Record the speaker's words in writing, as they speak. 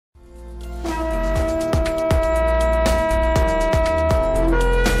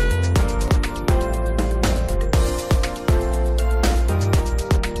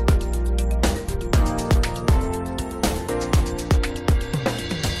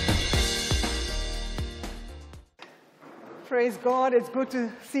Praise God. It's good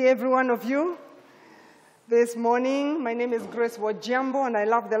to see every one of you this morning. My name is Wojiambo, and I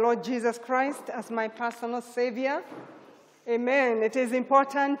love the Lord Jesus Christ as my personal Savior. Amen. It is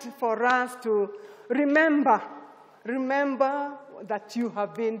important for us to remember that you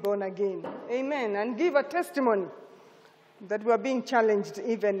have been born again. Amen. And give a testimony that we are being challenged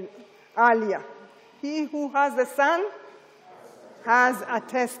even earlier. He who has the Son has a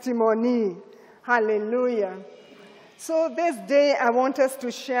testimony. Hallelujah. So this day I want us to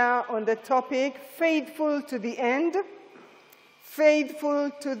share on the topic, faithful to the end.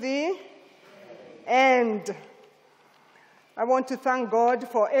 Faithful to the end. I want to thank God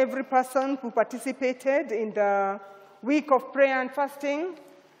for every person who participated in the week of prayer and fasting.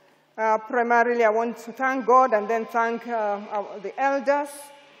 Primarily, I want to thank God and then thank the elders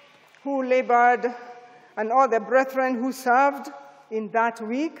who labored and all the brethren who served in that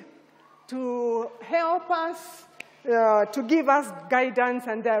week to help us, to give us guidance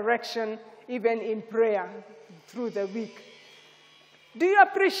and direction even in prayer through the week. Do you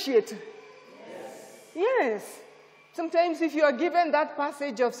appreciate? Yes. Yes. Sometimes if you are given that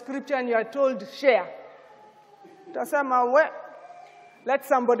passage of scripture and you are told, share, let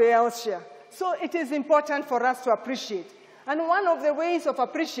somebody else share. So it is important for us to appreciate. And one of the ways of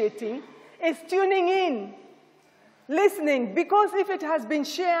appreciating is tuning in, listening, because if it has been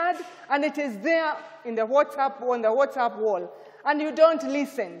shared and it is there in the on the WhatsApp wall, and you don't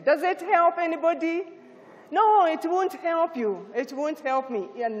listen, does it help anybody? No, it won't help you. It won't help me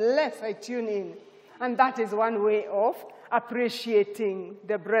unless I tune in. And that is one way of appreciating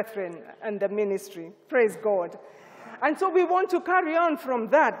the brethren and the ministry. Praise God. And so we want to carry on from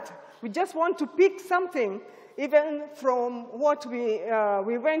that. We just want to pick something, even from what we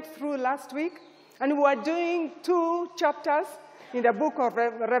went through last week. And we are doing 2 chapters in the book of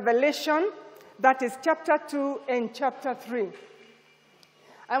Revelation. That is chapter 2 and chapter 3.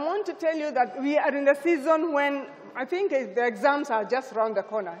 I want to tell you that we are in the season when I think the exams are just around the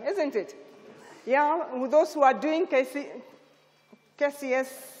corner, isn't it? Yeah, those who are doing KCSE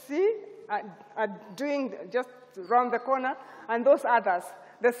are doing just around the corner, and those others.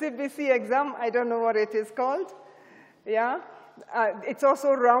 The CBC exam, I don't know what it is called. Yeah, it's also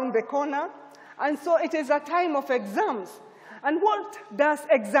around the corner. And so it is a time of exams. And what does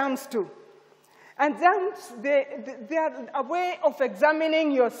exams do? Exams, they are a way of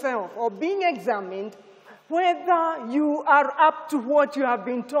examining yourself or being examined whether you are up to what you have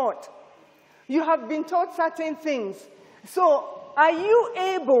been taught. You have been taught certain things. So are you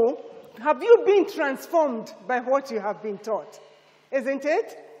able, have you been transformed by what you have been taught? Isn't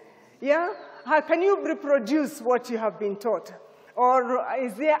it? Yeah? How can you reproduce what you have been taught? Or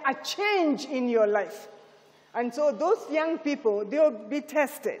is there a change in your life? And so those young people, they will be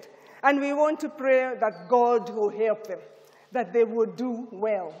tested. And we want to pray that God will help them, that they will do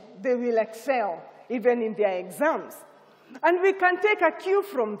well. They will excel, even in their exams. And we can take a cue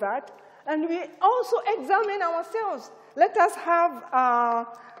from that, and we also examine ourselves. Let us have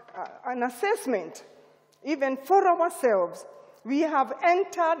an assessment, even for ourselves. We have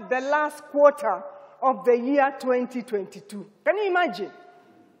entered the last quarter of the year 2022. Can you imagine?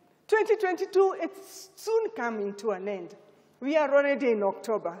 2022, it's soon coming to an end. We are already in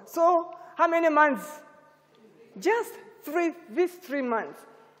October. So how many months? Just these 3 months.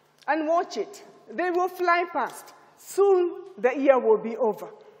 And watch it. They will fly past. Soon the year will be over.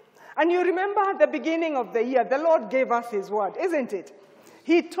 And you remember at the beginning of the year, the Lord gave us his word, isn't it?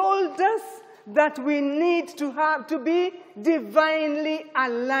 He told us that we need to be divinely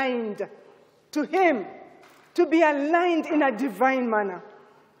aligned to him, to be aligned in a divine manner.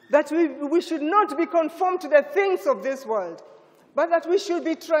 That we should not be conformed to the things of this world, but that we should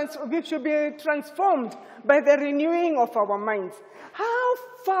be transformed by the renewing of our minds. How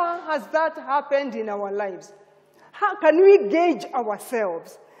far has that happened in our lives? How can we gauge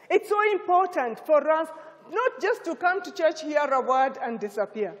ourselves? It's so important for us not just to come to church, hear a word, and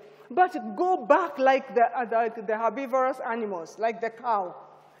disappear, but go back like the herbivorous animals, like the cow.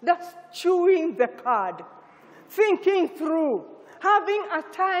 That's chewing the cud, thinking through, having a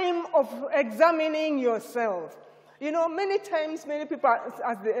time of examining yourself. You know, many times, many people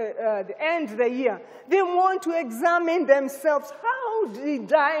at the end of the year, they want to examine themselves. How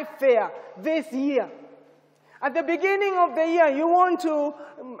did I fare this year? At the beginning of the year, you want to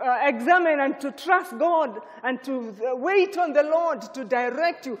examine and to trust God and to wait on the Lord to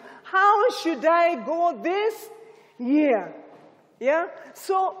direct you. How should I go this year? Yeah?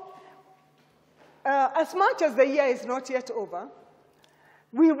 So, as much as the year is not yet over,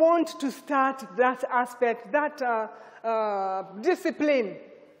 we want to start that aspect, that discipline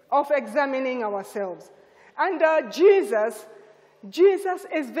of examining ourselves. And Jesus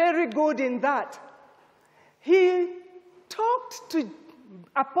is very good in that. He talked to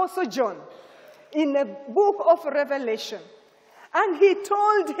Apostle John in the book of Revelation, and he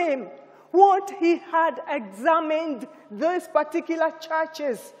told him what he had examined those particular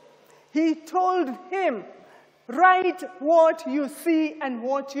churches. He told him, write what you see and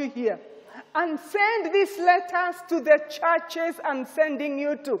what you hear, and send these letters to the churches I'm sending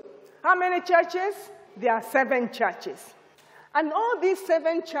you to. How many churches? There are 7 churches. And all these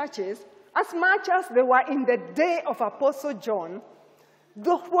 7 churches, as much as they were in the day of Apostle John,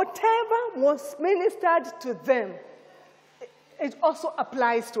 whatever was ministered to them, it also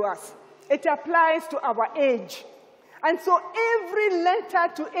applies to us. It applies to our age. And so every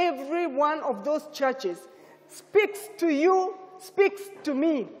letter to every one of those churches speaks to you, speaks to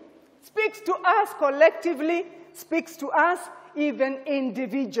me, speaks to us collectively, speaks to us even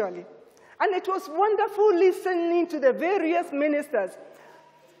individually. And it was wonderful listening to the various ministers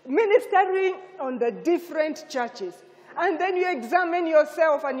ministering on the different churches. And then you examine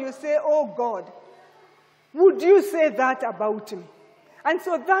yourself and you say, oh God, would you say that about me? And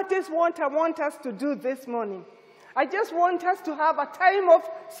so that is what I want us to do this morning. I just want us to have a time of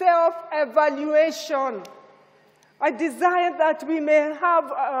self-evaluation. I desire that we may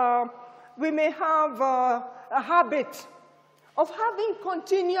have a habit of having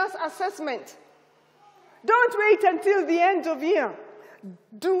continuous assessment. Don't wait until the end of year.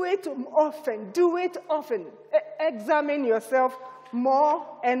 Do it often. Do it often. Examine yourself more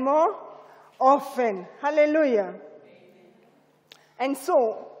and more often. Hallelujah. And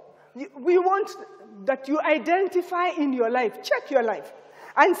so, we want that you identify in your life, check your life,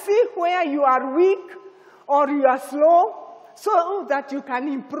 and see where you are weak or you are slow, so that you can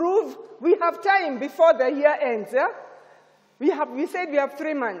improve. We have time before the year ends, yeah? We said we have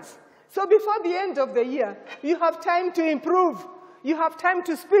 3 months. So before the end of the year, you have time to improve. You have time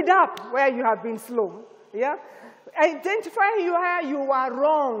to speed up where you have been slow, yeah? Identify where you are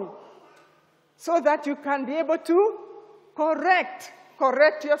wrong, so that you can be able to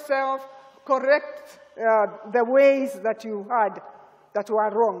correct yourself, correct the ways that you had that were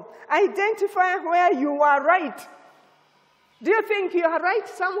wrong. Identify where you are right. Do you think you are right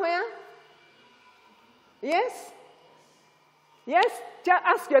somewhere? Yes? Yes? Just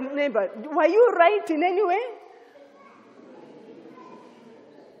ask your neighbor, were you right in any way?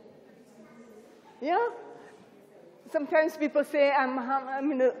 Yeah? Sometimes people say,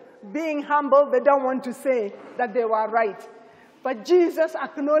 I'm being humble. They don't want to say that they were right. But Jesus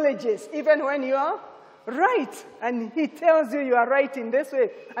acknowledges even when you are right. And he tells you are right in this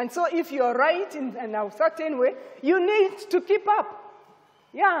way. And so if you are right in a certain way, you need to keep up.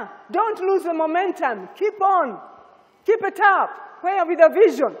 Yeah. Don't lose the momentum. Keep on. Keep it up. Where with a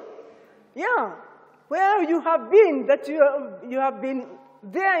vision. Yeah. Where you have been, that you have been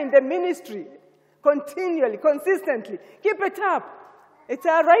there in the ministry continually, consistently. Keep it up. It's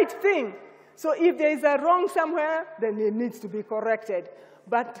a right thing. So if there is a wrong somewhere, then it needs to be corrected.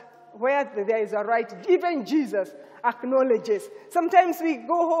 But where there is a right, even Jesus acknowledges. Sometimes we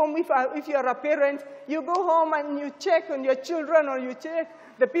go home, if you're a parent, you go home and you check on your children or you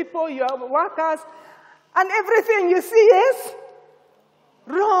check the people, your workers, and everything you see is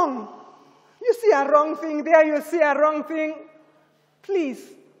wrong. You see a wrong thing there, you see a wrong thing.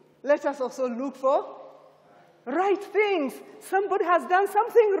 Please, let us also look for right things. Somebody has done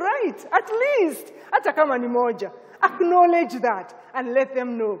something right, at least. Hata kama ni moja. Acknowledge that and let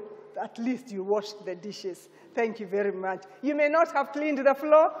them know at least you washed the dishes. Thank you very much. You may not have cleaned the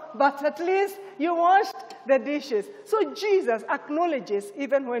floor, but at least you washed the dishes. So Jesus acknowledges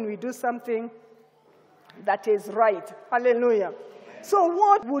even when we do something that is right. Hallelujah. So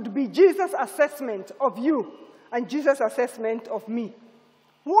what would be Jesus' assessment of you and Jesus' assessment of me?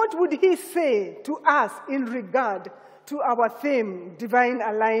 What would he say to us in regard to our theme, divine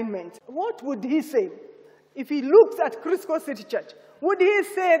alignment? What would he say? If he looks at Crisco City Church, would he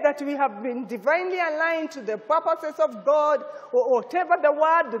say that we have been divinely aligned to the purposes of God, or whatever the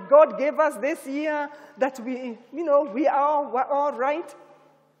word that God gave us this year, that we are all right?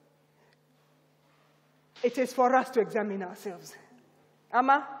 It is for us to examine ourselves.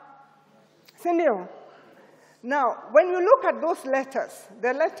 Ama? Sindio? Now, when you look at those letters,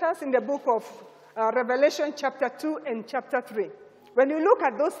 the letters in the book of Revelation chapter 2 and chapter 3, when you look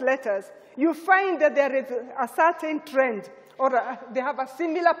at those letters, you find that there is a certain trend, or they have a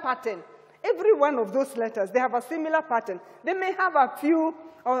similar pattern. Every one of those letters, they have a similar pattern. They may have a few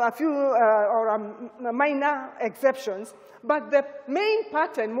minor exceptions, but the main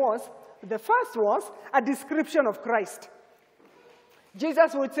pattern was, the first was a description of Christ.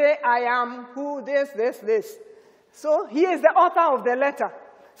 Jesus would say, I am who, this. So he is the author of the letter.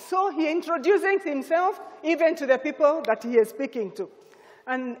 So he introduces himself even to the people that he is speaking to.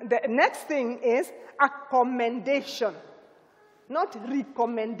 And the next thing is a commendation. Not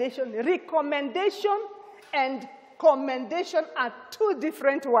recommendation. Recommendation and commendation are two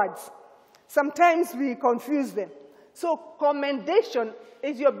different words. Sometimes we confuse them. So commendation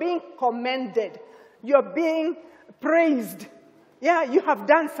is you're being commended. You're being praised. Yeah, you have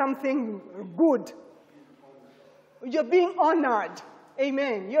done something good. You're being honored.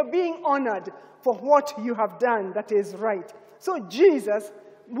 Amen. You're being honored for what you have done that is right. So Jesus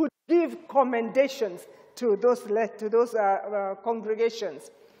would give commendations to those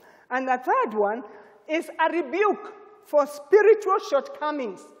congregations. And the third one is a rebuke for spiritual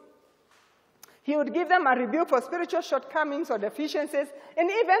shortcomings. He would give them a rebuke for spiritual shortcomings or deficiencies,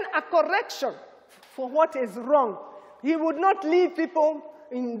 and even a correction for what is wrong. He would not leave people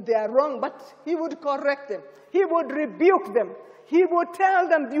in their wrong, but he would correct them. He would rebuke them. He would tell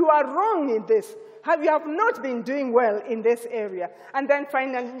them, you are wrong in this. You have not been doing well in this area. And then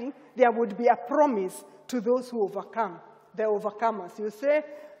finally, there would be a promise to those who overcome, the overcomers. You say,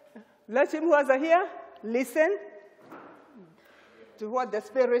 let him who is here listen to what the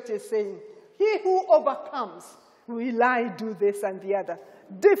Spirit is saying. He who overcomes will I do this and the other.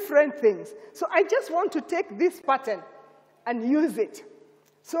 Different things. So I just want to take this pattern and use it.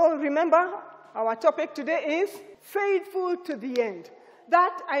 So remember, our topic today is faithful to the end.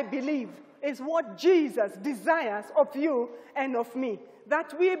 That, I believe, is what Jesus desires of you and of me.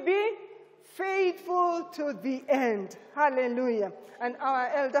 That we be faithful to the end. Hallelujah. And our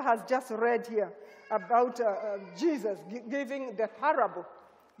elder has just read here about Jesus giving the parable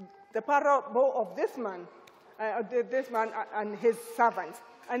of this man and his servants.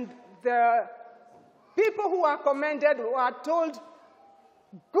 And the people who are commended are told,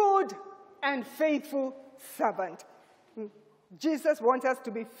 good and faithful servant. Jesus wants us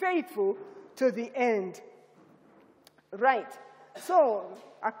to be faithful to the end. Right. So,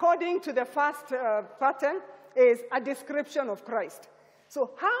 according to the first pattern, is a description of Christ.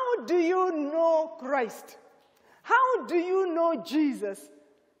 So, how do you know Christ? How do you know Jesus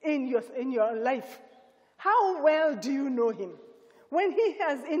in your life? How well do you know him? When he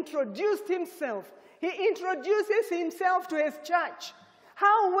has introduced himself, he introduces himself to his church.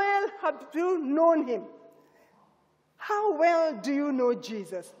 How well have you known him? How well do you know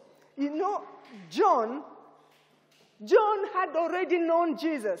Jesus? You know, John had already known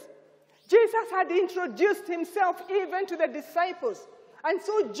Jesus. Jesus had introduced himself even to the disciples. And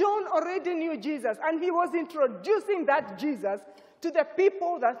so John already knew Jesus, and he was introducing that Jesus to the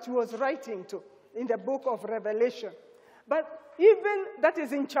people that he was writing to in the book of Revelation. But even that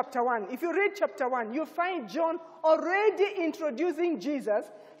is in chapter 1. If you read chapter 1, you find John already introducing Jesus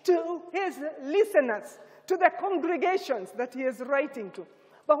to his listeners, to the congregations that he is writing to.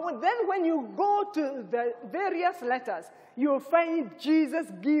 But then when you go to the various letters, you'll find Jesus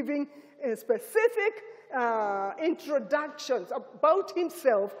giving specific introductions about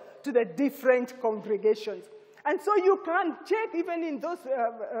himself to the different congregations. And so you can check even in those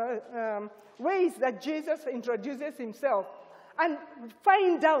ways that Jesus introduces himself and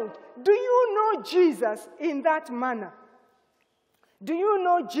find out, do you know Jesus in that manner? Do you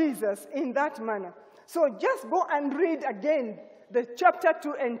know Jesus in that manner? So just go and read again the chapter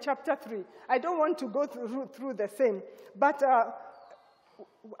 2 and chapter 3. I don't want to go through the same. But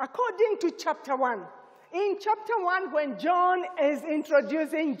according to chapter 1, in chapter 1, when John is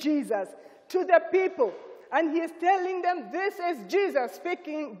introducing Jesus to the people, and he is telling them, this is Jesus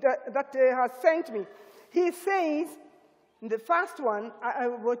speaking that has sent me. He says, the first one, I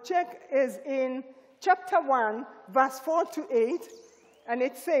will check, is in chapter 1, verse 4 to 8. And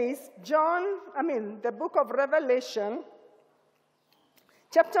it says, the book of Revelation,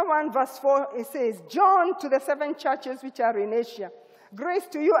 chapter 1, verse 4, it says, John to the 7 churches which are in Asia. Grace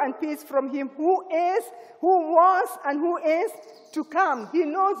to you and peace from him who is, who was, and who is to come. He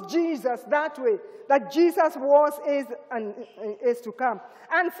knows Jesus that way, that Jesus was, is, and is to come.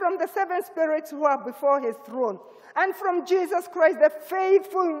 And from the 7 spirits who are before his throne. And from Jesus Christ, the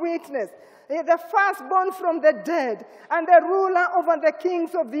faithful witness, the firstborn from the dead, and the ruler over the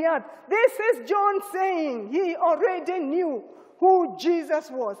kings of the earth. This is John saying he already knew who Jesus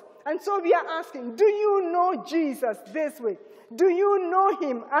was. And so we are asking, do you know Jesus this way? Do you know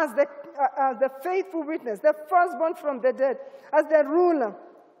him as the faithful witness, the firstborn from the dead, as the ruler?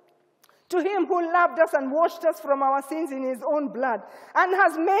 To him who loved us and washed us from our sins in his own blood, and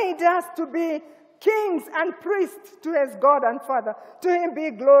has made us to be kings and priests to his God and Father. To him be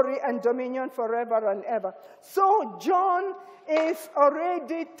glory and dominion forever and ever. So John is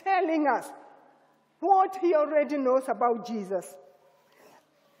already telling us what he already knows about Jesus.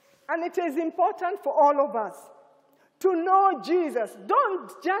 And it is important for all of us to know Jesus.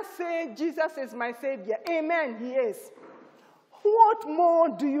 Don't just say, Jesus is my Savior. Amen, he is. What more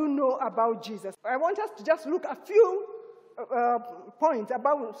do you know about Jesus? I want us to just look at a few points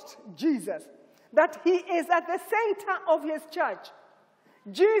about Jesus. That he is at the center of his church.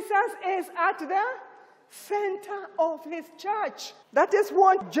 Jesus is at the center of his church. That is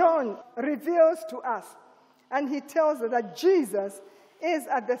what John reveals to us. And he tells us that Jesus is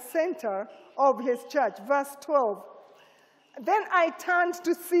at the center of his church. Verse 12. Then I turned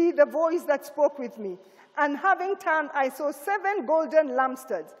to see the voice that spoke with me. And having turned, I saw 7 golden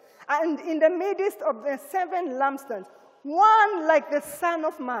lampstands. And in the midst of the 7 lampstands, one like the Son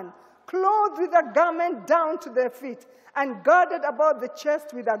of Man, clothed with a garment down to their feet, and girded about the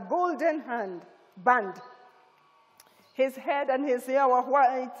chest with a golden band. His head and his hair were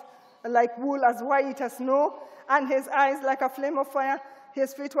white, like wool, as white as snow, and his eyes like a flame of fire.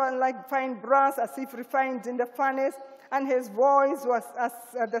 His feet were like fine brass, as if refined in the furnace, and his voice was as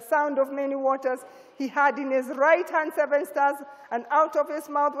the sound of many waters. He had in his right hand 7 stars, and out of his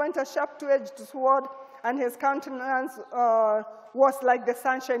mouth went a sharp two-edged sword, and his countenance was like the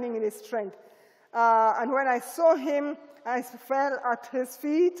sun shining in his strength. And when I saw him, I fell at his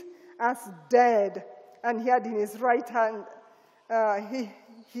feet as dead. And he had in his right hand,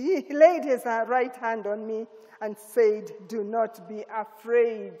 he laid his right hand on me and said, do not be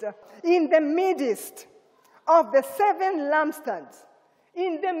afraid. In the midst of the 7 lampstands,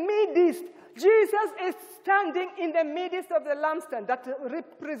 in the midst, Jesus is standing in the midst of the lampstand that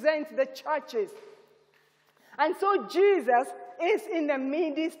represents the churches. And so Jesus is in the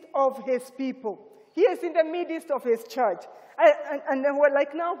midst of his people. He is in the midst of his church. And we're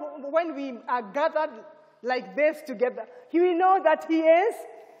like now, when we are gathered like this together, we know that he is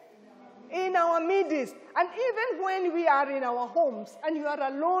in our midst. And even when we are in our homes and you are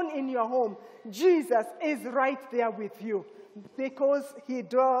alone in your home, Jesus is right there with you because he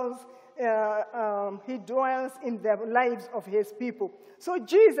dwells in the lives of his people. So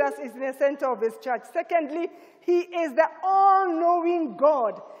Jesus is in the center of his church. Secondly, he is the all-knowing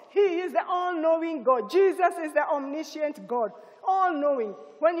God. He is the all-knowing God. Jesus is the omniscient God, all-knowing.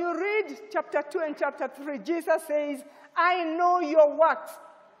 When you read chapter 2 and chapter 3, Jesus says, I know your works.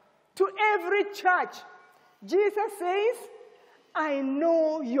 To every church, Jesus says, I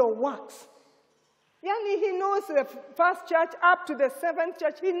know your works. Yani he knows the first church up to the 7th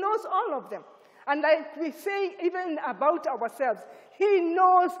church. He knows all of them. And like we say even about ourselves, he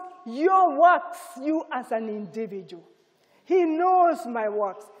knows your works, you as an individual. He knows my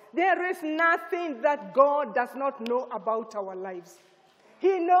works. There is nothing that God does not know about our lives.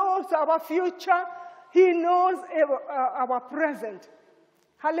 He knows our future. He knows our present.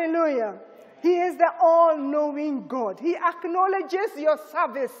 Hallelujah. He is the all-knowing God. He acknowledges your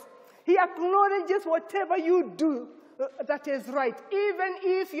service. He acknowledges whatever you do that is right, even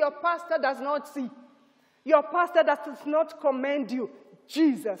if your pastor does not see. Your pastor does not commend you.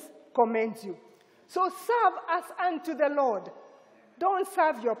 Jesus commends you. So serve as unto the Lord. Don't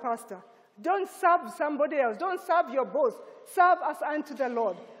serve your pastor. Don't serve somebody else. Don't serve your boss. Serve as unto the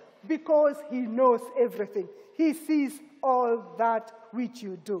Lord because he knows everything. He sees all that which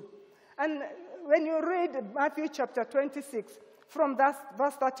you do. And when you read Matthew chapter 26, from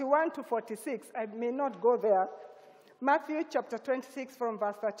verse 31 to 46, I may not go there. Matthew chapter 26 from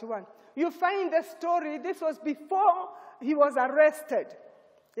verse 31. You find the story, this was before he was arrested.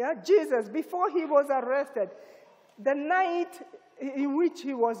 Yeah, Jesus, before he was arrested, the night in which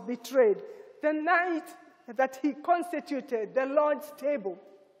he was betrayed, the night that he constituted the Lord's table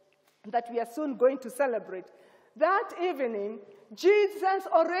that we are soon going to celebrate, that evening, Jesus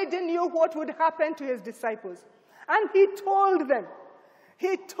already knew what would happen to his disciples. And he told them,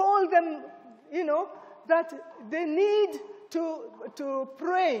 that they need to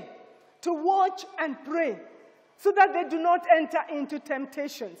pray, to watch and pray, so that they do not enter into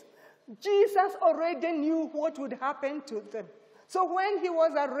temptations. Jesus already knew what would happen to them. So when he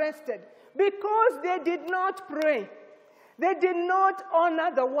was arrested, because they did not pray, they did not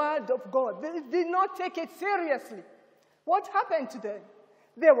honor the word of God, they did not take it seriously, what happened to them?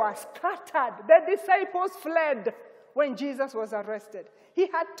 They were scattered. The disciples fled when Jesus was arrested. He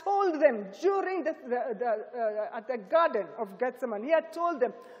had told them during at the Garden of Gethsemane, he had told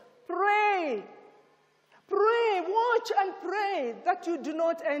them, pray, watch and pray that you do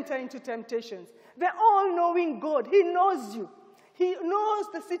not enter into temptations. The all-knowing God, he knows you. He knows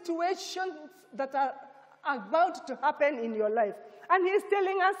the situations that are about to happen in your life. And he's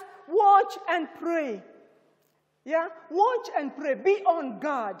telling us, watch and pray. Yeah? Watch and pray. Be on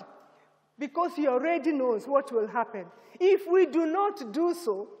guard. Because he already knows what will happen. If we do not do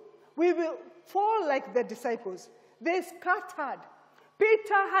so, we will fall like the disciples. They scattered.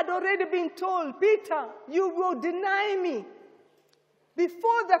 Peter had already been told, Peter, you will deny me.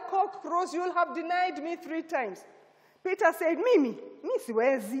 Before the cock crows, you will have denied me 3 times. Peter said, me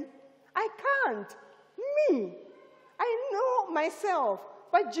siwezi. I can't. Me. I know myself.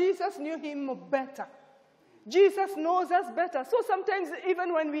 But Jesus knew him better. Jesus knows us better. So sometimes,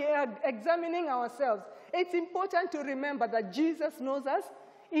 even when we are examining ourselves, it's important to remember that Jesus knows us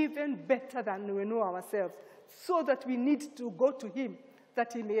even better than we know ourselves, so that we need to go to him,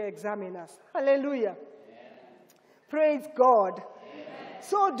 that he may examine us. Hallelujah. Amen. Praise God. Amen.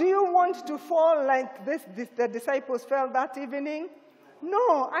 So do you want to fall like the disciples fell that evening?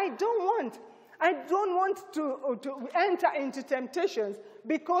 No, I don't want. I don't want to enter into temptations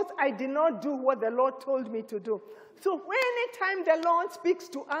because I did not do what the Lord told me to do. So anytime the Lord speaks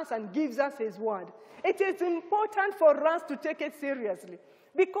to us and gives us his word, it is important for us to take it seriously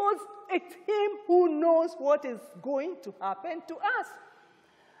because it's him who knows what is going to happen to us.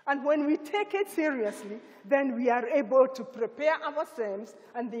 And when we take it seriously, then we are able to prepare ourselves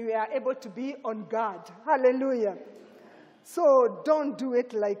and we are able to be on guard. Hallelujah. So don't do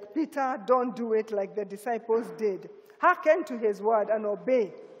it like Peter. Don't do it like the disciples did. Hearken to his word and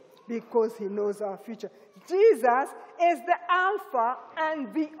obey because he knows our future. Jesus is the Alpha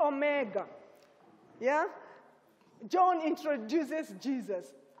and the Omega. Yeah? John introduces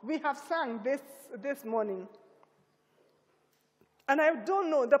Jesus. We have sung this morning. And I don't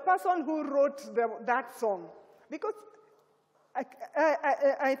know the person who wrote that song. Because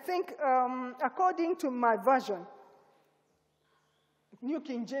I think according to my version, New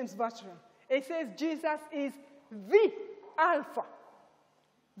King James Version, it says Jesus is the Alpha,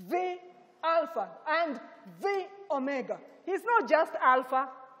 and the Omega. He's not just Alpha.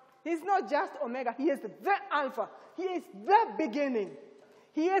 He's not just Omega. He is the Alpha. He is the beginning.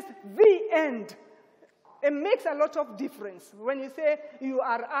 He is the end. It makes a lot of difference when you say you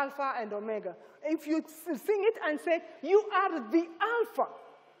are Alpha and Omega. If you sing it and say, you are the Alpha,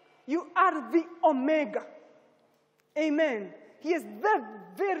 you are the Omega. Amen. He is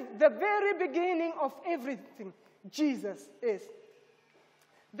the very beginning of everything. Jesus is.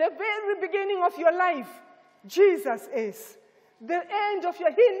 The very beginning of your life, Jesus is. The end of he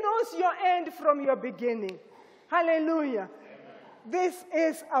knows your end from your beginning. Hallelujah. Amen. This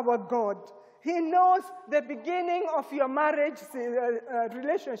is our God. He knows the beginning of your marriage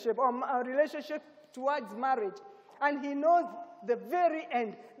relationship or relationship towards marriage. And he knows the very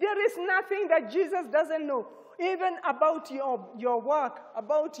end. There is nothing that Jesus doesn't know. Even about your work,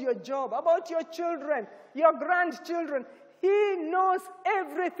 about your job, about your children, your grandchildren. He knows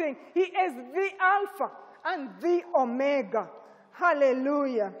everything. He is the Alpha and the Omega.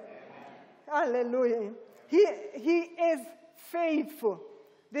 Hallelujah. Hallelujah. He is faithful.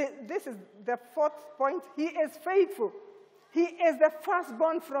 This is the 4th point. He is faithful. He is the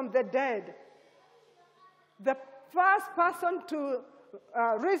firstborn from the dead. The first person to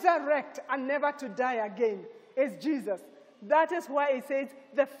resurrect and never to die again is Jesus. That is why it says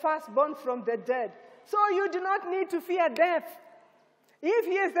the firstborn from the dead. So you do not need to fear death. If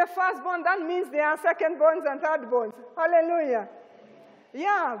he is the firstborn, that means there are secondborns and thirdborns. Hallelujah.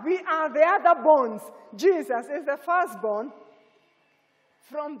 Yeah, we are the other borns. Jesus is the firstborn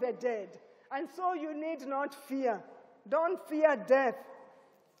from the dead. And so you need not fear. Don't fear death.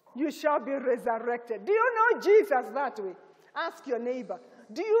 You shall be resurrected. Do you know Jesus that way? Ask your neighbor.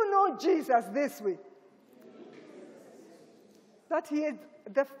 Do you know Jesus this way? That he is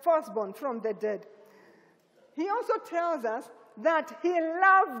the firstborn from the dead. He also tells us that he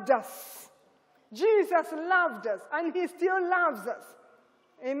loved us. Jesus loved us, and he still loves us.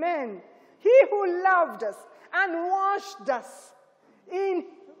 Amen. He who loved us and washed us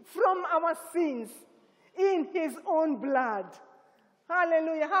from our sins in his own blood.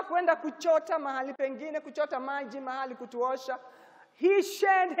 Hallelujah. Hakuenda kuchota mahali pengine, kuchota maji mahali kutuosha. He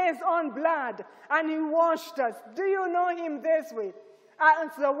shed his own blood and he washed us. Do you know him this way? As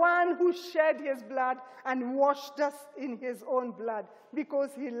the one who shed his blood and washed us in his own blood because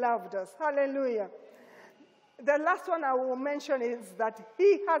he loved us. Hallelujah. The last one I will mention is that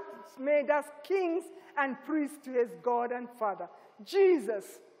he has made us kings and priests to his God and Father.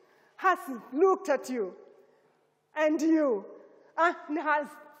 Jesus has looked at you and you and has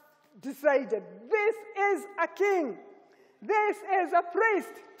decided, this is a king. This is a priest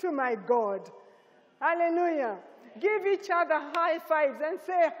to my God. Hallelujah. Give each other high fives and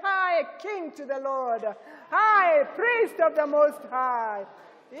say, "Hi, King to the Lord. Hi, priest of the Most High."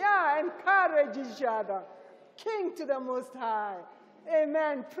 Yeah, encourage each other. King to the Most High.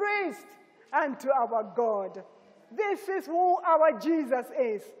 Amen. Priest unto our God. This is who our Jesus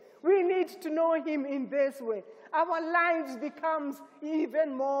is. We need to know him in this way. Our lives becomes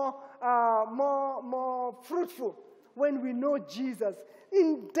even more fruitful when we know Jesus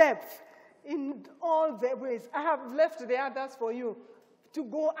in depth, in all the ways. I have left the others for you to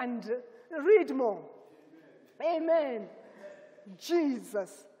go and read more. Amen.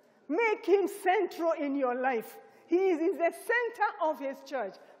 Jesus. Make him central in your life. He is in the center of his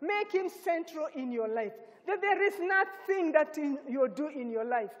church. Make him central in your life. That there is nothing that you do in your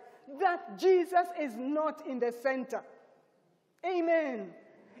life that Jesus is not in the center. Amen.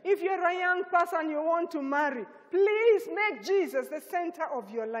 If you're a young person you want to marry, please make Jesus the center of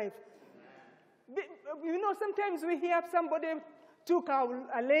your life. You know, sometimes we hear somebody took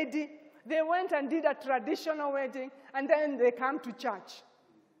a lady, they went and did a traditional wedding, and then they come to church.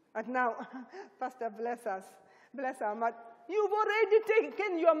 And now, Pastor, bless us. Bless our mother. You've already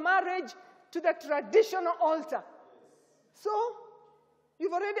taken your marriage to the traditional altar. So,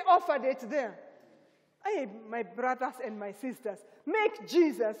 you've already offered it there. Hey, my brothers and my sisters, make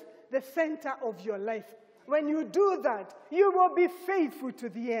Jesus the center of your life. When you do that, you will be faithful to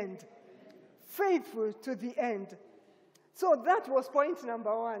the end. Faithful to the end. So that was point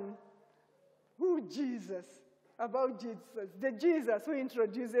number one. Who Jesus? About Jesus. The Jesus who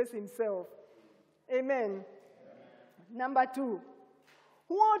introduces himself. Amen. Number two.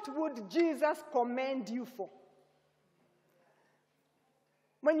 What would Jesus commend you for?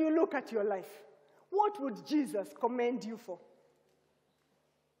 When you look at your life, what would Jesus commend you for?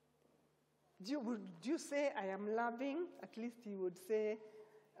 Would you say, "I am loving"? At least he would say,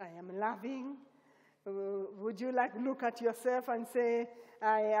 "I am loving." Would you look at yourself and say,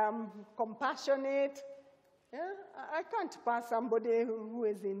 "I am compassionate"? Yeah? I can't pass somebody who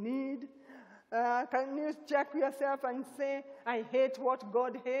is in need. Can you check yourself and say, "I hate what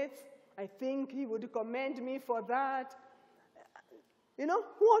God hates"? I think he would commend me for that. You know,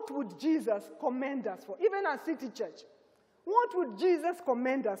 what would Jesus commend us for? Even at City Church. What would Jesus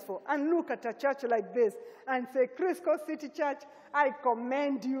commend us for? And look at a church like this and say, "Crisco City Church, I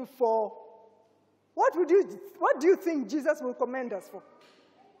commend you for." What do you think Jesus will commend us for?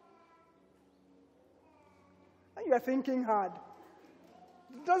 You are thinking hard.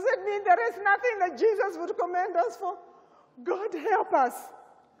 Does it mean there is nothing that Jesus would commend us for? God help us.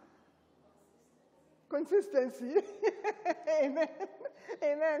 Consistency. Amen.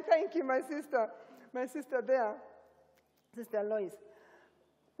 Amen. Thank you, my sister. My sister there. Sister Lois.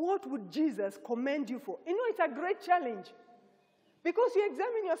 What would Jesus commend you for? You know, it's a great challenge. Because you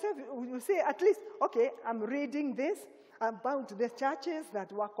examine yourself, you say at least, okay, I'm reading this about the churches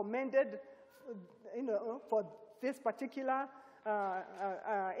that were commended, for this particular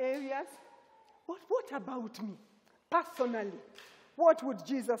areas. But what about me? Personally, what would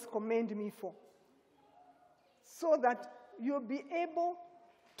Jesus commend me for? So that you'll be able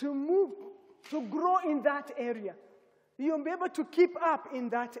to move, to grow in that area. You'll be able to keep up in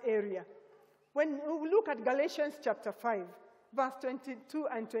that area. When we look at Galatians chapter 5, verse 22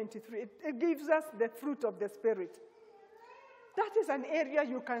 and 23, it gives us the fruit of the Spirit. That is an area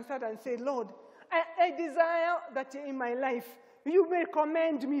you can start and say, "Lord, I desire that in my life you may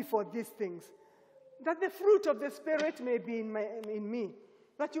commend me for these things. That the fruit of the Spirit may be in me.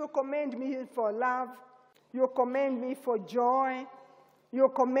 That you commend me for love. You commend me for joy. You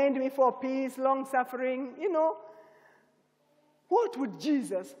commend me for peace, long-suffering." You know, what would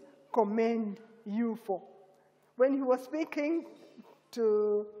Jesus commend you for? When he was speaking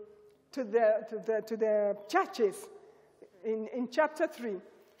to the churches in chapter 3,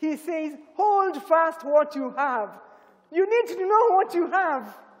 he says, "Hold fast what you have." You need to know what you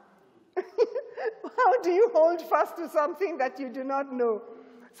have. How do you hold fast to something that you do not know?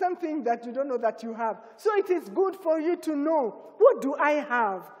 Something that you don't know that you have. So it is good for you to know, what do I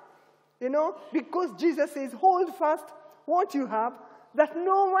have? You know, because Jesus says, "Hold fast what you have, that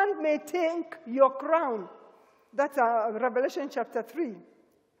no one may take your crown." That's Revelation chapter 3.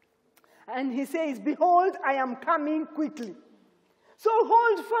 And he says, "Behold, I am coming quickly." So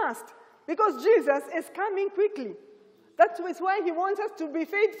hold fast, because Jesus is coming quickly. That is why he wants us to be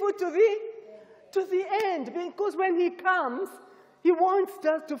faithful to the end. Because when he comes, he wants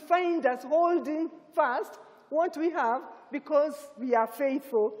us to find us holding fast what we have, because we are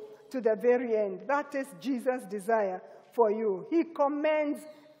faithful to the very end. That is Jesus' desire for you. He commends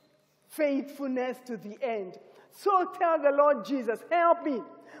faithfulness to the end. So tell the Lord Jesus, "Help me.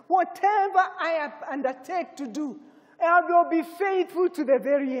 Whatever I undertake to do, I will be faithful to the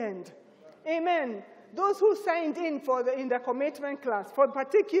very end. Amen. Those who signed in in the commitment class for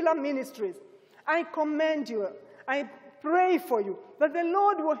particular ministries, I commend you. I pray for you that the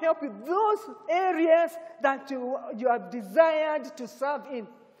Lord will help you. Those areas that you have desired to serve in,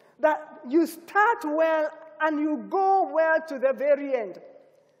 that you start well and you go well to the very end.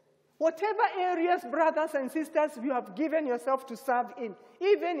 Whatever areas, brothers and sisters, you have given yourself to serve in,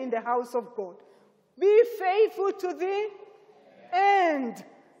 even in the house of God, be faithful to the end.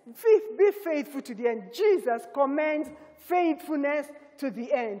 Be faithful to the end. Jesus commends faithfulness to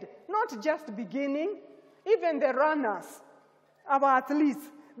the end, not just beginning. Even the runners, our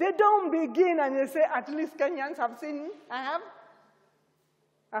athletes, they don't begin and they say, at least Kenyans have seen me. I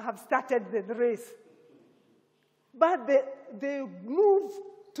have started the race. But they move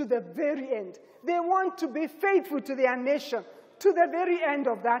to the very end. They want to be faithful to their nation, to the very end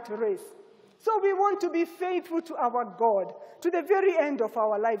of that race. So we want to be faithful to our God, to the very end of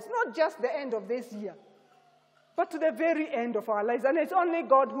our lives, not just the end of this year, but to the very end of our lives. And it's only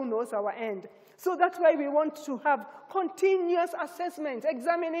God who knows our end. So that's why we want to have continuous assessment,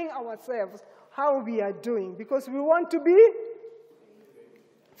 examining ourselves, how we are doing, because we want to be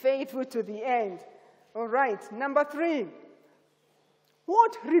faithful to the end. All right, number 3.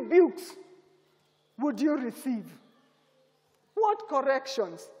 What rebukes would you receive? What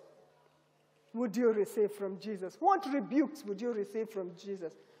corrections would you receive from Jesus? What rebukes would you receive from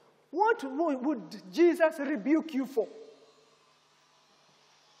Jesus? What would Jesus rebuke you for?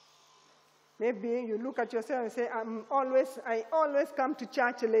 Maybe you look at yourself and say, I always come to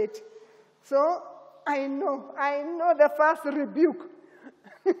church late. So I know the first rebuke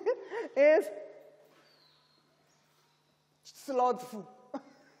is slothful.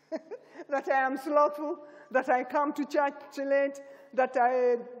 That I am slothful, that I come to church late, that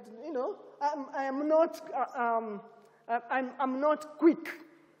I'm not quick,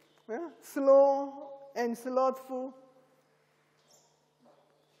 slow and slothful.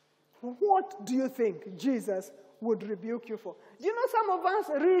 What do you think Jesus would rebuke you for? Do you know some of us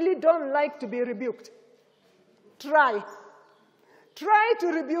really don't like to be rebuked? Try to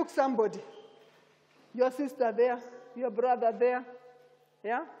rebuke somebody. Your sister there, your brother there.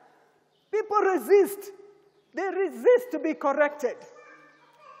 Yeah? People resist. They resist to be corrected.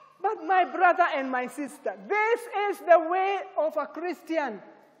 But my brother and my sister, this is the way of a Christian.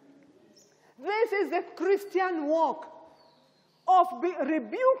 This is the Christian walk of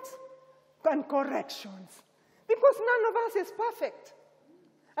rebukes and corrections. Because none of us is perfect.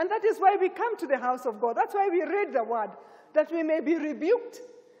 And that is why we come to the house of God. That's why we read the word, that we may be rebuked,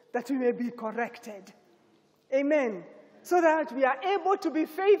 that we may be corrected. Amen. So that we are able to be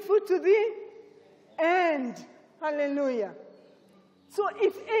faithful to the end. Hallelujah. So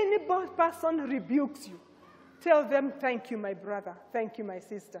if any person rebukes you, tell them, thank you, my brother. Thank you, my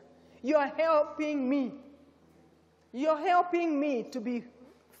sister. You are helping me. You're helping me to be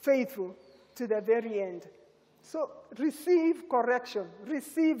faithful to the very end. So receive correction,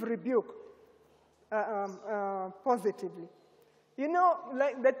 receive rebuke positively. You know,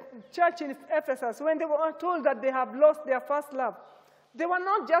 like the church in Ephesus, when they were told that they have lost their first love, they were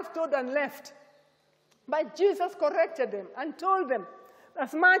not just told and left. But Jesus corrected them and told them,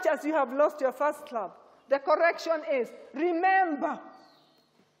 as much as you have lost your first love, the correction is, remember.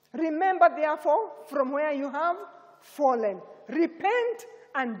 Remember, therefore, from where you have fallen. Repent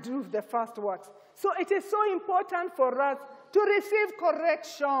and do the first works. So it is so important for us to receive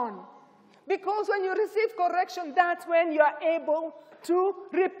correction. Because when you receive correction, that's when you are able to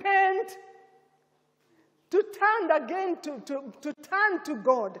repent, to turn again, to turn to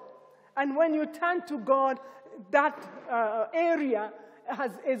God. And when you turn to God, that area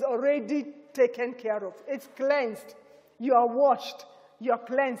is already taken care of. It's cleansed. You are washed. You are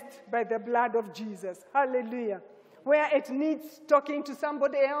cleansed by the blood of Jesus. Hallelujah. Where it needs talking to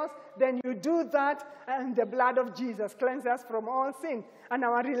somebody else, then you do that, and the blood of Jesus cleanses us from all sin. And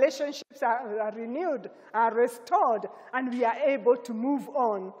our relationships are renewed, are restored, and we are able to move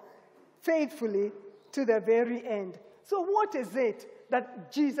on faithfully to the very end. So what is it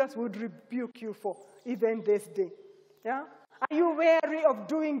that Jesus would rebuke you for, even this day? Yeah? Are you wary of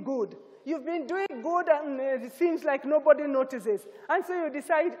doing good? You've been doing good, and it seems like nobody notices. And so you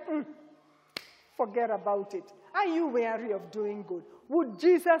decide, forget about it. Are you wary of doing good? Would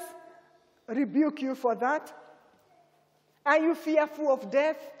Jesus rebuke you for that? Are you fearful of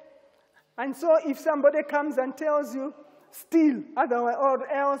death? And so if somebody comes and tells you, steal, otherwise, or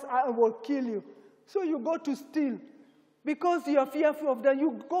else I will kill you. So you go to steal. Because you are fearful of that,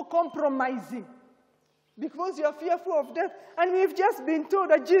 you go compromising because you're fearful of death. And we've just been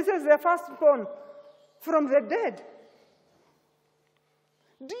told that Jesus is the firstborn from the dead.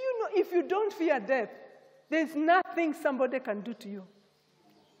 Do you know if you don't fear death, there's nothing somebody can do to you?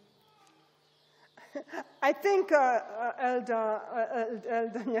 I think Elder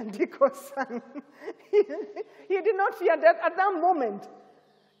Nyandiko's son, he did not fear death at that moment.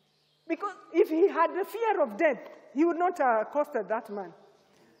 Because if he had the fear of death, he would not have accosted that man.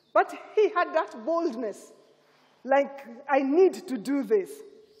 But he had that boldness, like, I need to do this.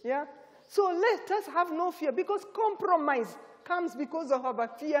 Yeah? So let us have no fear, because compromise comes because of our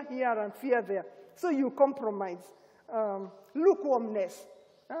fear here and fear there. So you compromise. Lukewarmness,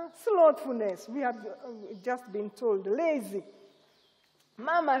 slothfulness, we have just been told, lazy,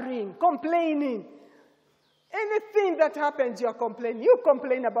 murmuring, complaining. Anything that happens, you're complaining. You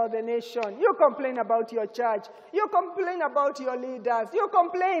complain about the nation. You complain about your church. You complain about your leaders. You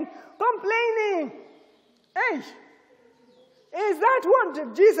complaining. Hey, is that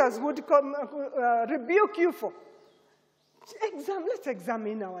what Jesus would rebuke you for? Let's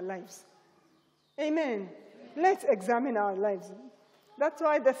examine our lives. Amen. Let's examine our lives. That's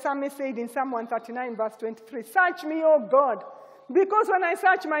why the psalmist said in Psalm 139, verse 23, search me, O God, because when I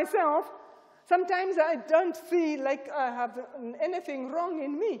search myself, sometimes I don't feel like I have anything wrong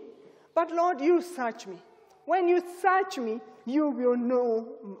in me. But Lord, you search me. When you search me, you will know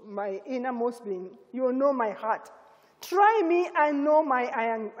my innermost being. You will know my heart. Try me and know my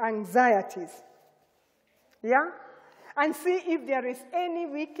anxieties. Yeah? And see if there is any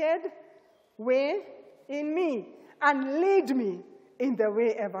wicked way in me. And lead me in the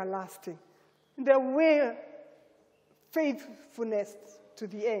way everlasting. The way faithfulness to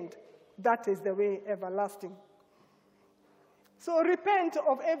the end. That is the way everlasting. So repent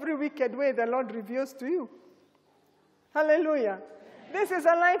of every wicked way the Lord reveals to you. Hallelujah. This is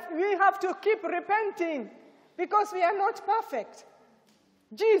a life we have to keep repenting because we are not perfect.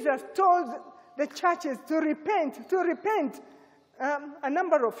 Jesus told the churches to repent. A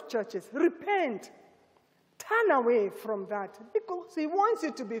number of churches, repent. Turn away from that because he wants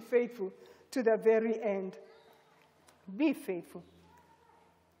you to be faithful to the very end. Be faithful.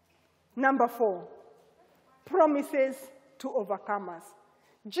 Number 4, promises to overcomers.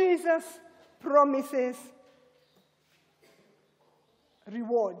 Jesus promises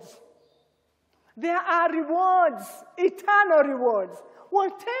rewards. There are rewards, eternal rewards.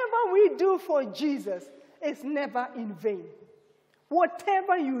 Whatever we do for Jesus is never in vain.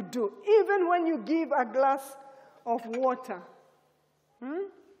 Whatever you do, even when you give a glass of water,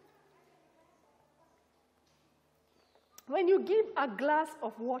 when you give a glass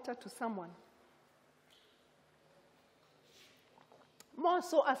of water to someone, more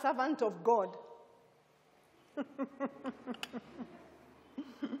so a servant of God,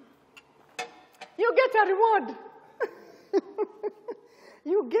 you get a reward.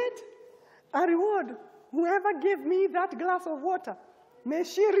 You get a reward. Whoever gave me that glass of water, may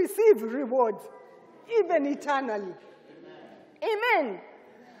she receive rewards, even eternally. Amen.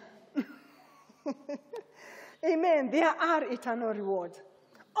 Amen. There are eternal rewards.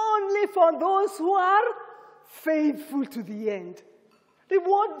 Only for those who are faithful to the end.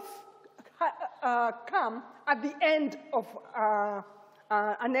 Rewards come at the end of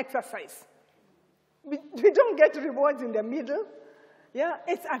an exercise. We don't get rewards in the middle. Yeah,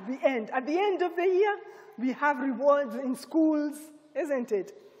 it's at the end. At the end of the year, we have rewards in schools, isn't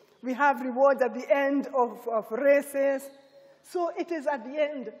it? We have rewards at the end of races. So it is at the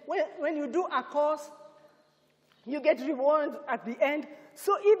end. When you do a course, you get rewards at the end.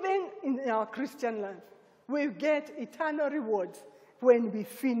 So even in our Christian life, we get eternal rewards when we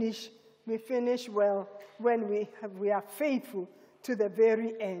finish well, when we are faithful to the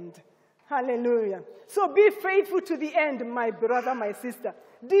very end. Hallelujah. So be faithful to the end, my brother, my sister,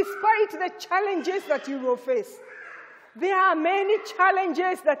 despite the challenges that you will face. There are many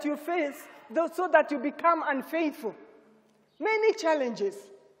challenges that you face so that you become unfaithful. Many challenges.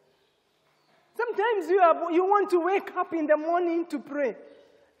 Sometimes you want to wake up in the morning to pray.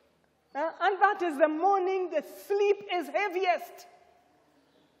 And that is the morning the sleep is heaviest.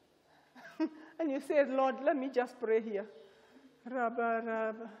 And you say, Lord, let me just pray here. Rabba,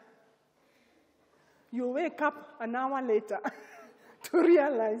 rabba. You wake up an hour later to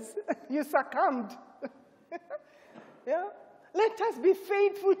realize you succumbed. Yeah? Let us be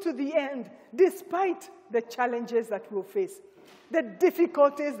faithful to the end, despite the challenges that we'll face, the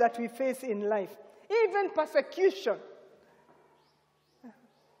difficulties that we face in life, even persecution.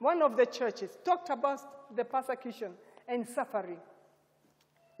 One of the churches talked about the persecution and suffering.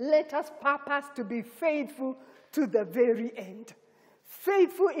 Let us purpose to be faithful to the very end.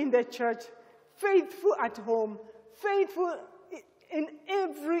 Faithful in the church, faithful at home, faithful in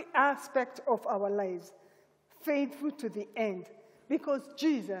every aspect of our lives, faithful to the end, because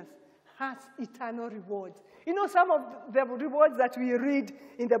Jesus has eternal rewards. You know, some of the rewards that we read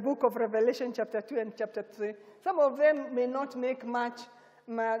in the book of Revelation chapter 2 and chapter 3, some of them may not make much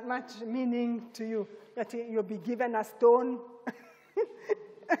meaning to you. That you'll be given a stone,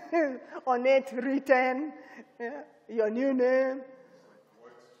 on it written your new name,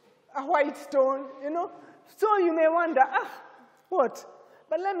 a white stone, you know. So you may wonder, what?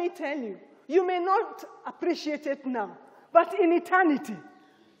 But let me tell you, you may not appreciate it now, but in eternity,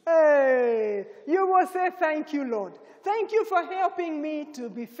 hey, you will say, thank you, Lord. Thank you for helping me to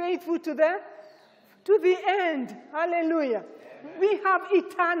be faithful to the end. Hallelujah. Amen. We have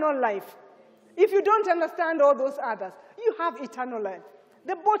eternal life. If you don't understand all those others, you have eternal life.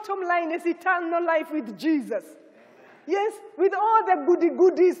 The bottom line is eternal life with Jesus. Yes, with all the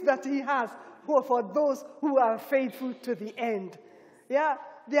goodies that he has for those who are faithful to the end. Yeah,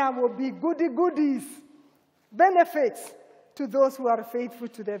 there will be goodies, benefits to those who are faithful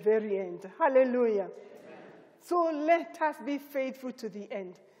to the very end. Hallelujah. Amen. So let us be faithful to the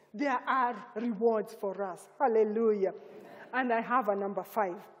end. There are rewards for us. Hallelujah. Amen. And I have a number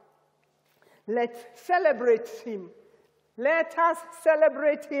 5. Let's celebrate him. Let us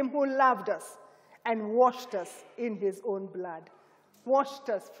celebrate him who loved us and washed us in his own blood. Washed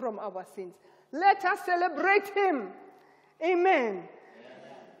us from our sins. Let us celebrate him. Amen. Amen.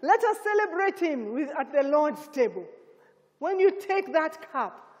 Let us celebrate him at the Lord's table. When you take that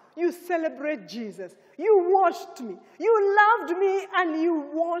cup, you celebrate Jesus. You washed me. You loved me and you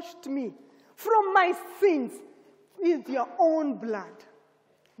washed me from my sins with your own blood.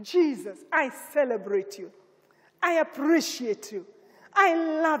 Jesus, I celebrate you. I appreciate you. I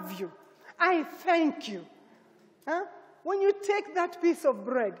love you. I thank you. Huh? When you take that piece of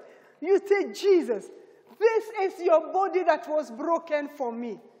bread, you say, Jesus, this is your body that was broken for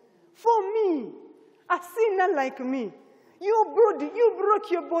me. For me, a sinner like me. You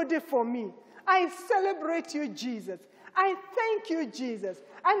broke your body for me. I celebrate you, Jesus. I thank you, Jesus.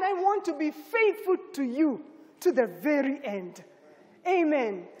 And I want to be faithful to you to the very end.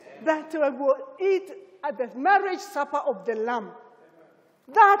 Amen. That I will eat at the marriage supper of the Lamb.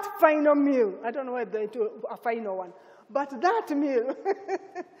 That final meal. I don't know whether it will a final one. But that meal,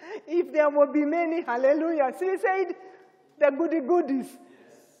 if there will be many, hallelujah. So he said, the goodies.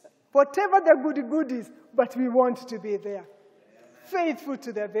 Whatever the goodies, but we want to be there. Faithful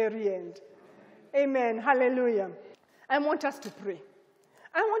to the very end. Amen. Hallelujah. I want us to pray.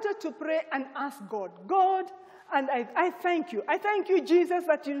 I want us to pray and ask God. God, and I thank you. I thank you, Jesus,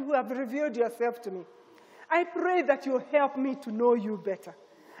 that you have revealed yourself to me. I pray that you help me to know you better.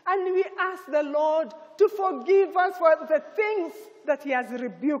 And we ask the Lord to forgive us for the things that he has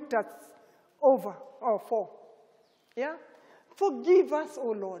rebuked us over or for. Yeah? Forgive us,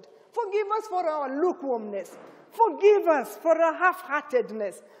 O Lord. Forgive us for our lukewarmness. Forgive us for our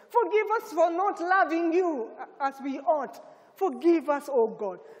half-heartedness. Forgive us for not loving you as we ought. Forgive us, O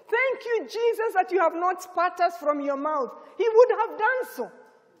God. Thank you, Jesus, that you have not spat us from your mouth. He would have done so.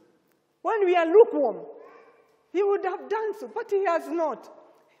 When we are lukewarm, he would have done so, but he has not.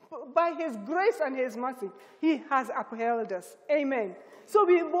 By his grace and his mercy, he has upheld us. Amen. So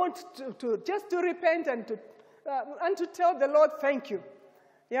we want to repent and to tell the Lord thank you.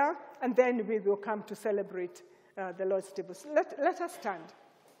 Yeah? And then we will come to celebrate the Lord's table. Let us stand.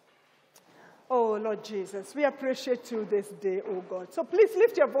 Oh, Lord Jesus, we appreciate you this day, oh God. So please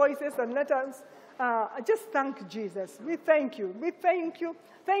lift your voices and let us just thank Jesus. We thank you. We thank you.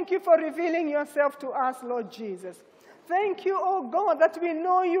 Thank you for revealing yourself to us, Lord Jesus. Thank you, oh God, that we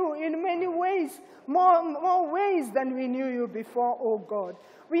know you in many ways, more ways than we knew you before, oh God.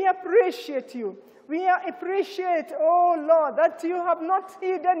 We appreciate you. We appreciate, oh Lord, that you have not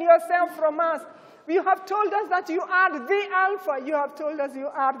hidden yourself from us. You have told us that you are the Alpha. You have told us you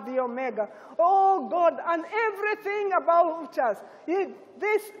are the Omega. Oh God, and everything about us.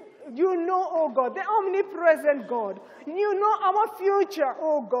 You know, oh God, the omnipresent God. You know our future,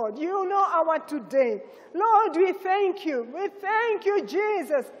 oh God. You know our today. Lord, we thank you. We thank you,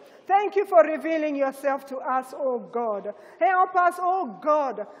 Jesus. Thank you for revealing yourself to us, oh God. Help us, oh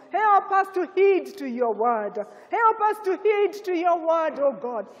God. Help us to heed to your word. Help us to heed to your word, oh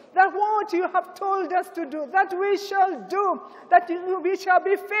God. That what you have told us to do, that we shall do, that we shall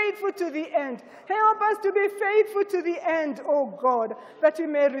be faithful to the end. Help us to be faithful to the end, oh God, that we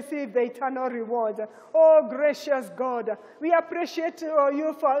may receive the eternal reward. Oh, gracious God, we appreciate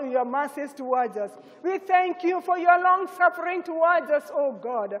you for your mercies towards us. We thank you for your long suffering towards us, oh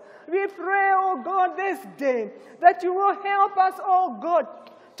God. We pray, oh God, this day that you will help us, oh God,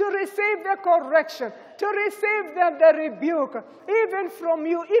 to receive the correction, to receive the rebuke, even from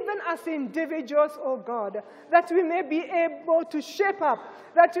you, even as individuals, oh God, that we may be able to shape up,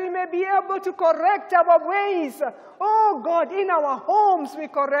 that we may be able to correct our ways. Oh God, in our homes we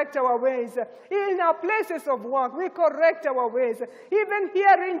correct our ways. In our places of work we correct our ways. Even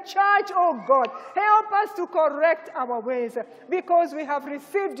here in church, oh God, help us to correct our ways, because we have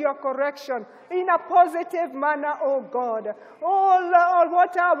received your correction in a positive manner, oh God. Oh Lord,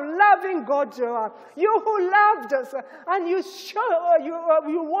 what a loving God you are. You who loved us and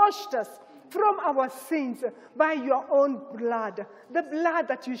you washed us from our sins by your own blood, the blood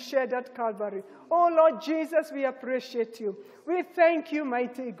that you shed at Calvary. Oh Lord Jesus, we appreciate you. We thank you,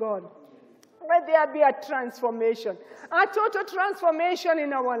 mighty God. Let there be a transformation, a total transformation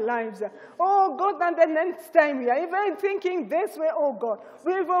in our lives. Oh God, and the next time we are even thinking this way, oh God,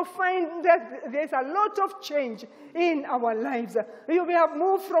 we will find that there's a lot of change in our lives. We have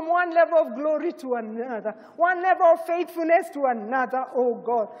moved from one level of glory to another, one level of faithfulness to another, oh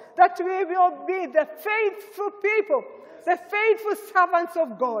God, that we will be the faithful people, the faithful servants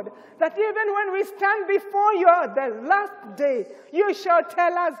of God, that even when we stand before you the last day, you shall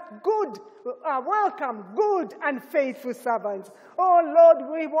tell us, good, welcome, good and faithful servants. Oh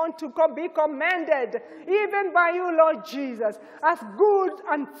Lord, we want to be commended, even by you, Lord Jesus, as good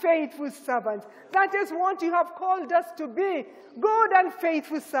and faithful servants. That is what you have called us to be, good and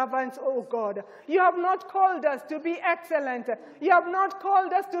faithful servants, oh God. You have not called us to be excellent. You have not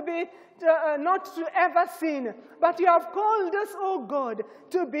called us to be not to ever sin, but you have called us, oh God,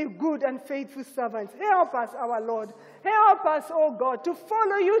 to be good and faithful servants. Help us, our Lord. Help us, oh God, to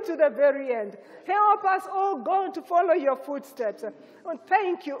follow you to the very end. Help us, oh God, to follow your footsteps. And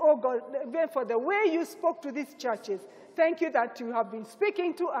thank you, oh God, for the way you spoke to these churches. Thank you that you have been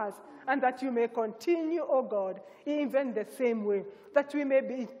speaking to us, and that you may continue, oh God, even the same way, that we may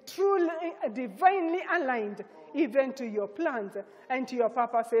be truly, divinely aligned even to your plans and to your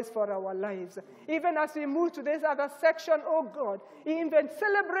purposes for our lives. Even as we move to this other section, oh God, even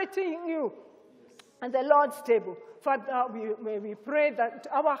celebrating you and the Lord's table, Father, we pray that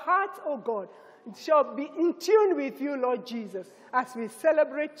our hearts, oh God, shall be in tune with you, Lord Jesus, as we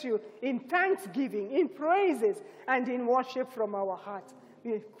celebrate you in thanksgiving, in praises, and in worship from our hearts.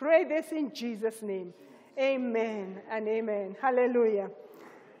 We pray this in Jesus' name. Amen and amen. Hallelujah.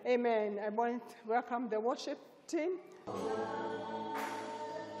 Amen. I want to welcome the worship team.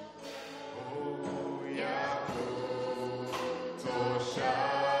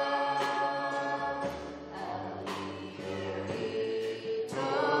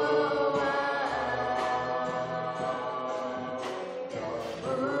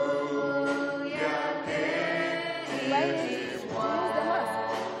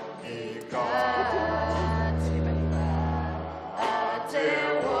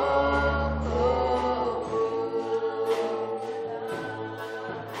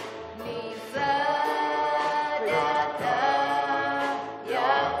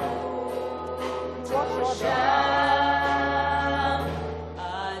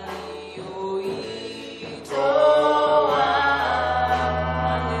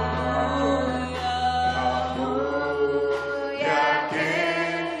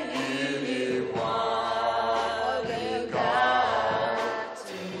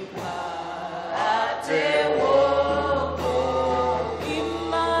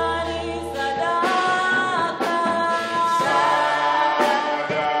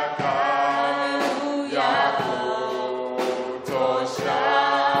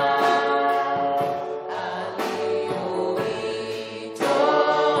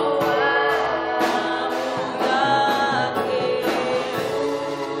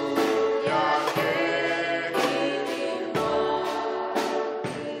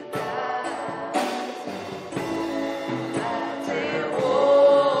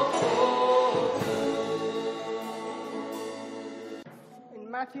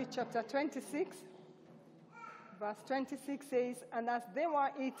 Matthew chapter 26, verse 26 says, "And as they were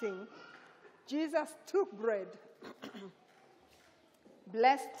eating, Jesus took bread,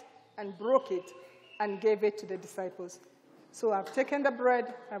 blessed and broke it, and gave it to the disciples." So I've taken the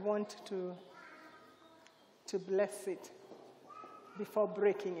bread. I want to bless it before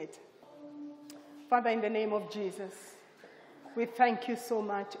breaking it. Father, in the name of Jesus, we thank you so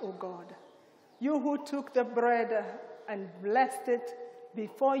much, O God. You who took the bread and blessed it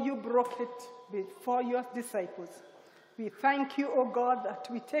before you broke it, before your disciples. We thank you, O God, that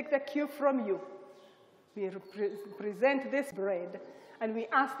we take the cue from you. We present this bread, and we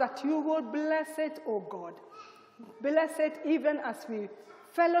ask that you would bless it, O God. Bless it even as we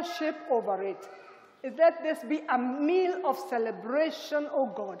fellowship over it. Let this be a meal of celebration, O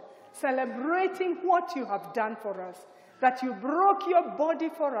God, celebrating what you have done for us, that you broke your body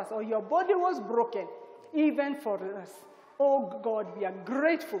for us, or your body was broken even for us. Oh God, we are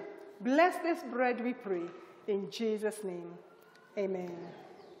grateful. Bless this bread, we pray, in Jesus' name. Amen.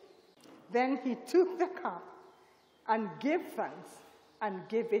 Then he took the cup and gave thanks and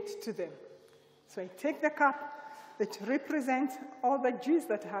gave it to them. So I take the cup, which represents all the juice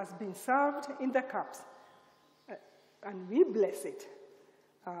that has been served in the cups, and we bless it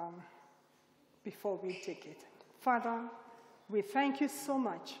before we take it. Father, we thank you so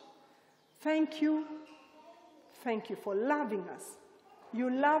much. Thank you. Thank you for loving us. You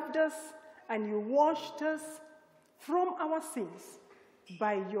loved us and you washed us from our sins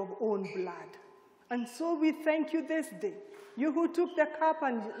by your own blood. And so we thank you this day. You who took the cup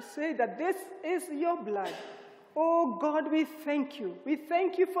and say that this is your blood. Oh God, we thank you. We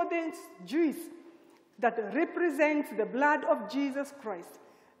thank you for this juice that represents the blood of Jesus Christ.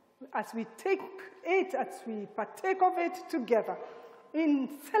 As we take it, as we partake of it together, in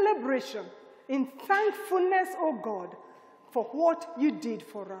celebration, in thankfulness, oh God, for what you did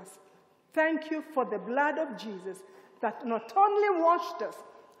for us. Thank you for the blood of Jesus that not only washed us,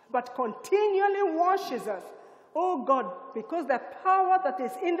 but continually washes us. Oh God, because the power that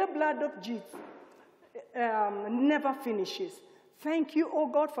is in the blood of Jesus never finishes. Thank you, oh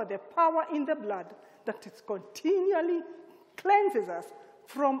God, for the power in the blood that it continually cleanses us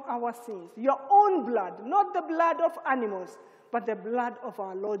from our sins. Your own blood, not the blood of animals, but the blood of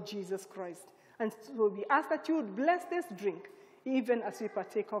our Lord Jesus Christ. And so we ask that you would bless this drink, even as we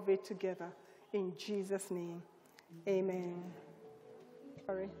partake of it together. In Jesus' name, amen.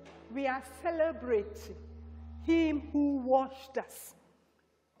 Sorry. We are celebrating him who washed us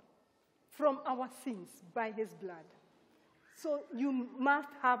from our sins by his blood. So you must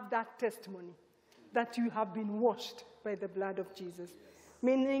have that testimony that you have been washed by the blood of Jesus,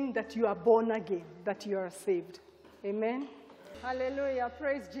 meaning that you are born again, that you are saved. Amen. Hallelujah.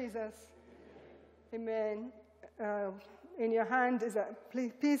 Praise Jesus. Amen. In your hand is a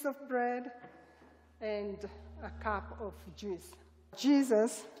piece of bread and a cup of juice.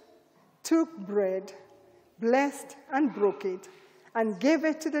 Jesus took bread, blessed and broke it, and gave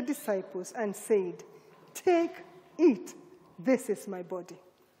it to the disciples and said, "Take, eat, this is my body."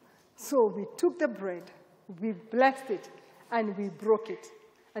 So we took the bread, we blessed it, and we broke it,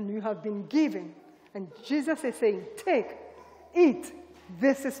 and you have been given. And Jesus is saying, "Take, eat,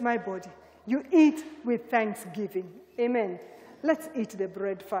 this is my body." You eat with thanksgiving. Amen. Let's eat the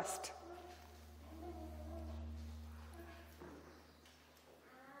bread first.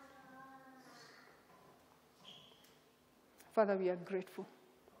 Father, we are grateful.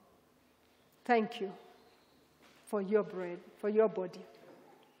 Thank you for your bread, for your body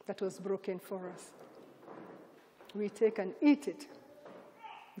that was broken for us. We take and eat it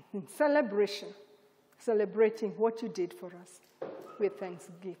in celebration, celebrating what you did for us with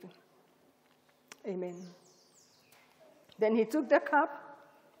thanksgiving. Amen. Then he took the cup,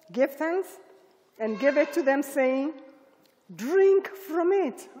 gave thanks, and gave it to them, saying, "Drink from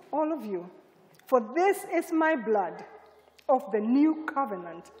it, all of you, for this is my blood of the new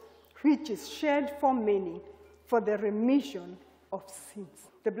covenant, which is shed for many for the remission of sins."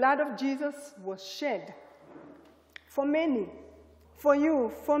 The blood of Jesus was shed for many, for you,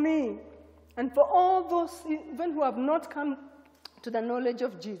 for me, and for all those even who have not come to the knowledge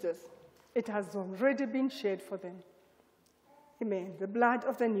of Jesus. It has already been shed for them. Amen. The blood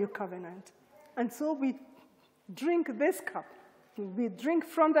of the new covenant. And so we drink this cup. We drink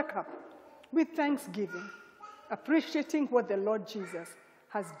from the cup with thanksgiving, appreciating what the Lord Jesus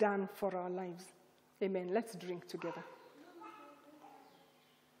has done for our lives. Amen. Let's drink together.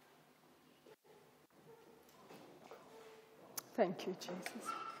 Thank you, Jesus.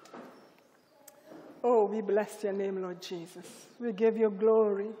 Oh, we bless your name, Lord Jesus. We give you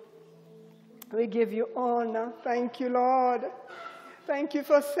glory. We give you honor. Thank you, Lord. Thank you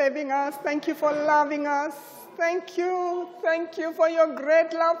for saving us. Thank you for loving us. Thank you. Thank you for your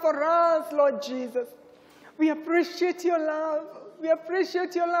great love for us, Lord Jesus. We appreciate your love. We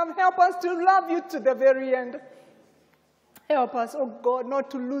appreciate your love. Help us to love you to the very end. Help us, oh God, not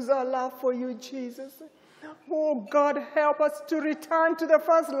to lose our love for you, Jesus. Oh God, help us to return to the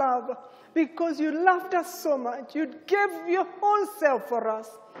first love, because you loved us so much. You gave your whole self for us.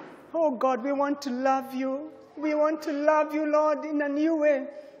 Oh God, we want to love you. We want to love you, Lord, in a new way.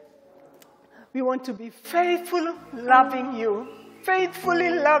 We want to be faithful, loving you, faithfully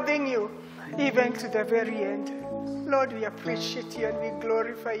loving you, even to the very end. Lord, we appreciate you and we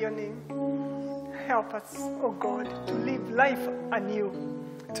glorify your name. Help us, oh God, to live life anew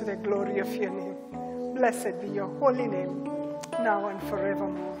to the glory of your name. Blessed be your holy name, now and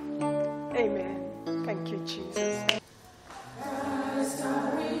forevermore. Amen. Thank you, Jesus. Christ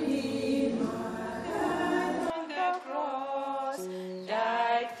our Redeemer died on the cross,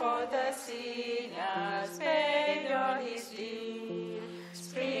 died for the sinners, paid all his due.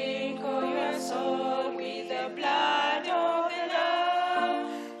 Sprinkle your soul with the blood of the Lamb,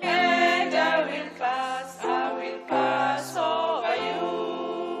 and I will pass over you.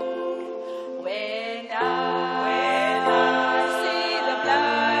 When I see the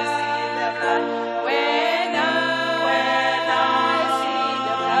blood, when I see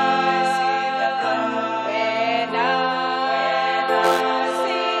the blood, when I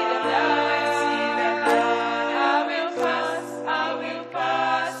see the blood, I will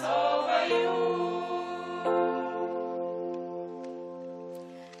pass over you.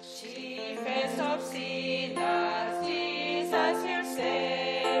 Chiefest of sinners, Jesus your Savior.